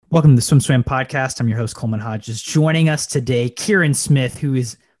Welcome to the Swim Swam podcast. I'm your host, Coleman Hodges. Joining us today, Kieran Smith, who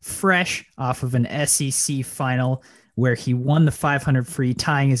is fresh off of an SEC final where he won the 500 free,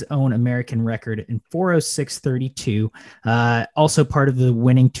 tying his own American record in 4:06:32. Also part of the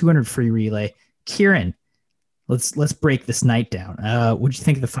winning 200 free relay. Kieran, let's break this night down. What'd you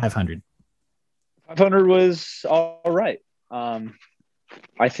think of the 500? 500 was all right.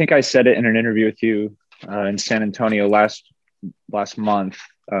 I think I said it in an interview with you in San Antonio last month.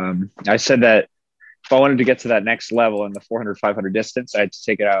 I said that if I wanted to get to that next level in the 400, 500 distance, I had to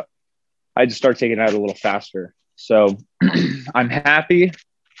take it out. I had to start taking it out a little faster. So I'm happy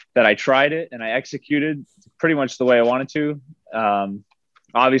that I tried it and I executed pretty much the way I wanted to.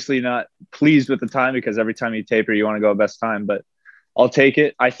 Obviously not pleased with the time because every time you taper, you want to go best time, but I'll take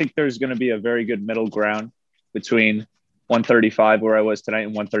it. I think there's going to be a very good middle ground between 135 where I was tonight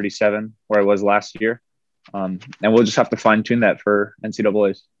and 137 where I was last year. And we'll just have to fine tune that for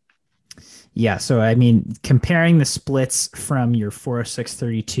NCAAs. Yeah. So, I mean, comparing the splits from your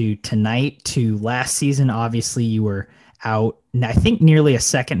 4:06:32 tonight to last season, obviously you were out, I think, nearly a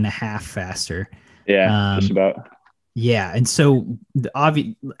second and a half faster. Yeah, just about. Yeah. And so,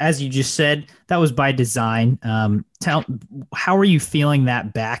 as you just said, that was by design. How are you feeling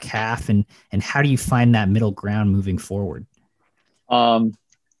that back half and how do you find that middle ground moving forward?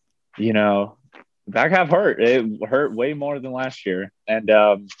 Back half hurt. It hurt way more than last year. And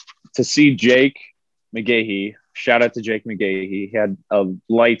to see Jake McGahee, shout out to Jake McGahee. He had a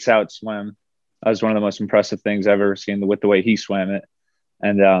lights out swim. That was one of the most impressive things I've ever seen with the way he swam it.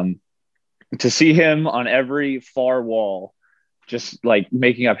 And to see him on every far wall, just like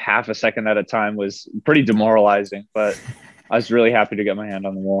making up half a second at a time was pretty demoralizing, but I was really happy to get my hand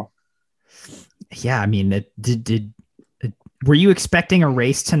on the wall. Yeah. I mean, were you expecting a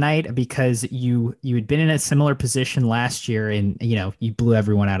race tonight? Because you had been in a similar position last year and, you blew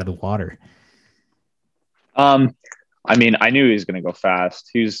everyone out of the water. I mean, I knew he was going to go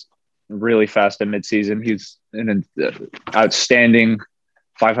fast. He was really fast in midseason. He's an outstanding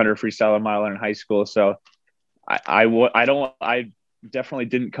 500 freestyler miler in high school. So I definitely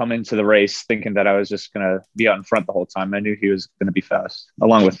didn't come into the race thinking that I was just going to be out in front the whole time. I knew he was going to be fast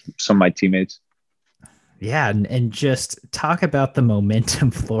along with some of my teammates. Yeah, and just talk about the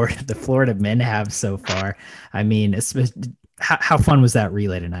momentum the Florida men have so far. I mean, how fun was that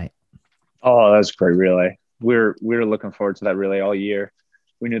relay tonight? Oh, that was a great relay. We were looking forward to that relay all year.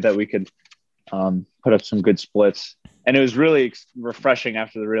 We knew that we could put up some good splits, and it was really refreshing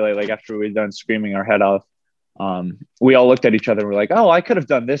after the relay. Like after we'd done screaming our head off, we all looked at each other and we're like, "Oh, I could have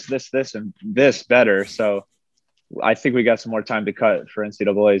done this, and this better." So I think we got some more time to cut for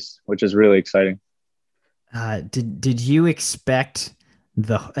NCAAs, which is really exciting. Did you expect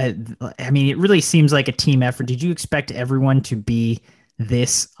I mean, it really seems like a team effort. Did you expect everyone to be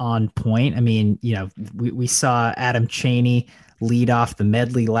this on point? I mean, we saw Adam Chaney lead off the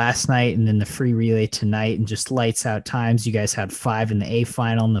medley last night and then the free relay tonight and just lights out times. You guys had 5 in the A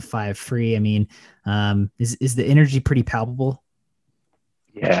final and the 5 free. I mean, is the energy pretty palpable?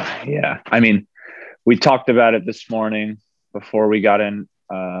 Yeah. I mean, we talked about it this morning before we got in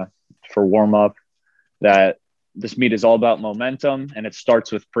for warm up, that this meet is all about momentum and it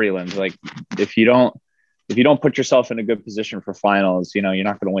starts with prelims. Like if you don't put yourself in a good position for finals, you're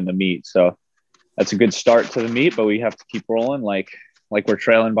not going to win the meet. So that's a good start to the meet, but we have to keep rolling like we're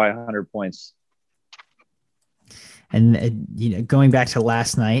trailing by 100 points. And going back to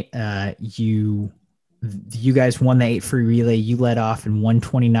last night, you guys won the 8 free relay. You led off in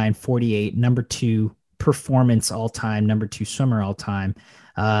 1:29:48, number 2 performance all time, number 2 swimmer all time.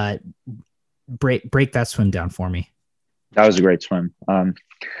 Break that swim down for me. That was a great swim.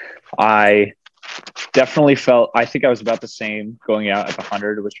 I definitely I think I was about the same going out at the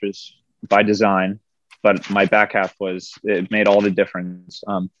 100, which was by design, but my back half it made all the difference.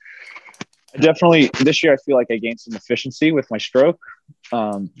 Definitely this year, I feel like I gained some efficiency with my stroke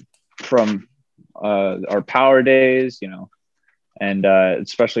from our power days, and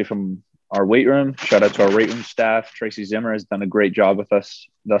especially from our weight room. Shout out to our weight room staff. Tracy Zimmer has done a great job with us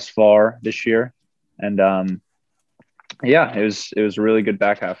thus far this year. And it was a really good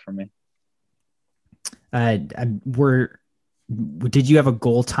back half for me. Did you have a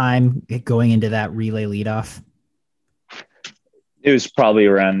goal time going into that relay leadoff? It was probably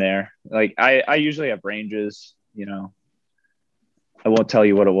around there. Like I usually have ranges, I won't tell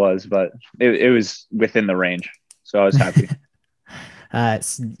you what it was, but it was within the range. So I was happy.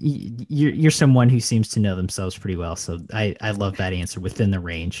 You're someone who seems to know themselves pretty well. So I love that answer, within the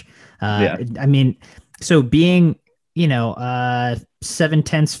range. Yeah. I mean, so being,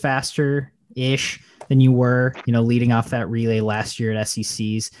 7/10 faster ish than you were, leading off that relay last year at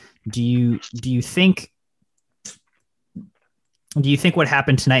SECs. Do you think what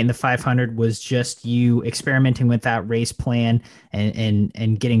happened tonight in the 500 was just you experimenting with that race plan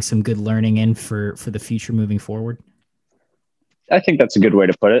and getting some good learning in for the future moving forward? I think that's a good way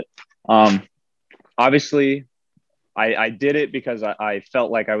to put it. Obviously, I did it because I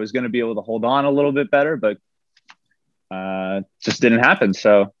felt like I was going to be able to hold on a little bit better, but just didn't happen.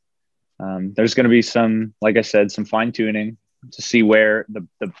 So there's going to be some, like I said, some fine tuning to see where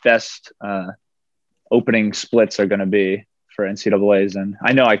the best opening splits are going to be for NCAAs. And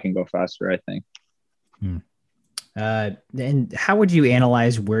I know I can go faster, I think. And how would you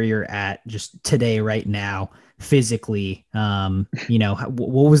analyze where you're at just today, right now, physically?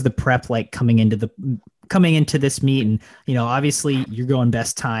 What was the prep like coming into this meet? And, obviously you're going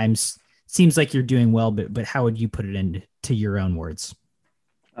best times. Seems like you're doing well, but how would you put it into your own words?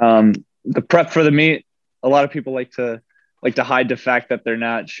 The prep for the meet, a lot of people like to hide the fact that they're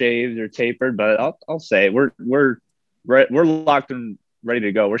not shaved or tapered, but I'll say we're locked and ready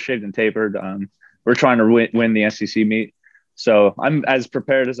to go. We're shaved and tapered. We're trying to win the SEC meet. So I'm as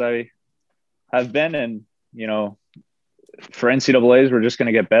prepared as I have been. And, for NCAAs, we're just going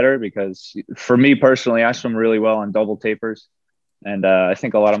to get better because for me personally, I swim really well on double tapers. And I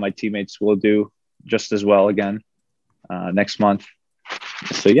think a lot of my teammates will do just as well again next month.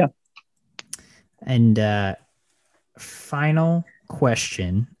 So, yeah. And final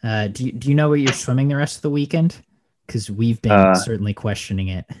question. Do you know what you're swimming the rest of the weekend? Because we've been certainly questioning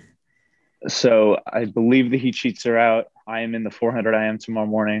it. So I believe the heat sheets are out. I am in the 400 IM tomorrow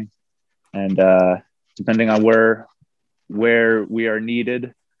morning. And depending on where we are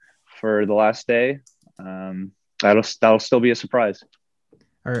needed for the last day, that'll still be a surprise.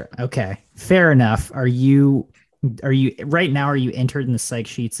 Okay, fair enough. Are you right now? Are you entered in the psych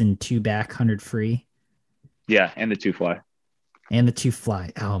sheets in 2 back, 100 free? Yeah, and the 2 fly. And the 2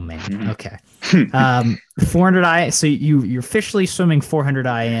 fly. Oh man. Mm-hmm. Okay. 400 I. So you're officially swimming 400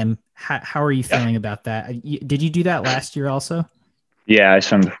 IM. How are you feeling about that? Did you do that last year also? Yeah, I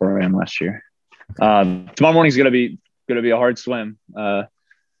swam the 400 IM last year. Tomorrow morning's gonna be a hard swim.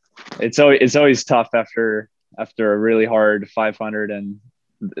 It's always tough after a really hard 500 and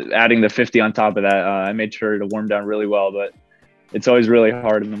adding the 50 on top of that. I made sure to warm down really well, but it's always really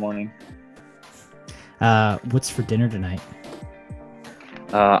hard in the morning. What's for dinner tonight?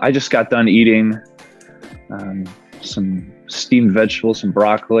 I just got done eating some steamed vegetables, some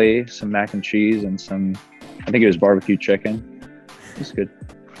broccoli, some mac and cheese, and I think it was barbecue chicken. It's good.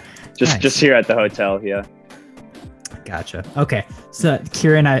 Just here at the hotel. Yeah. Gotcha. Okay. So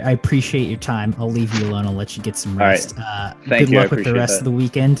Kieran, I appreciate your time. I'll leave you alone. I'll let you get some rest. All right. Thank you. Good luck with the rest that. of the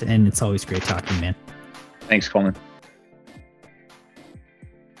weekend. And it's always great talking, man. Thanks, Coleman.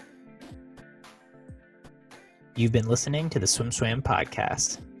 You've been listening to the Swim Swam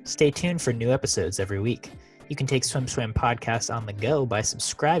podcast. Stay tuned for new episodes every week. You can take Swim Swam podcast on the go by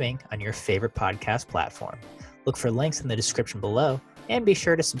subscribing on your favorite podcast platform. Look for links in the description below, and be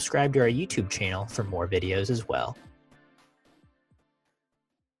sure to subscribe to our YouTube channel for more videos as well.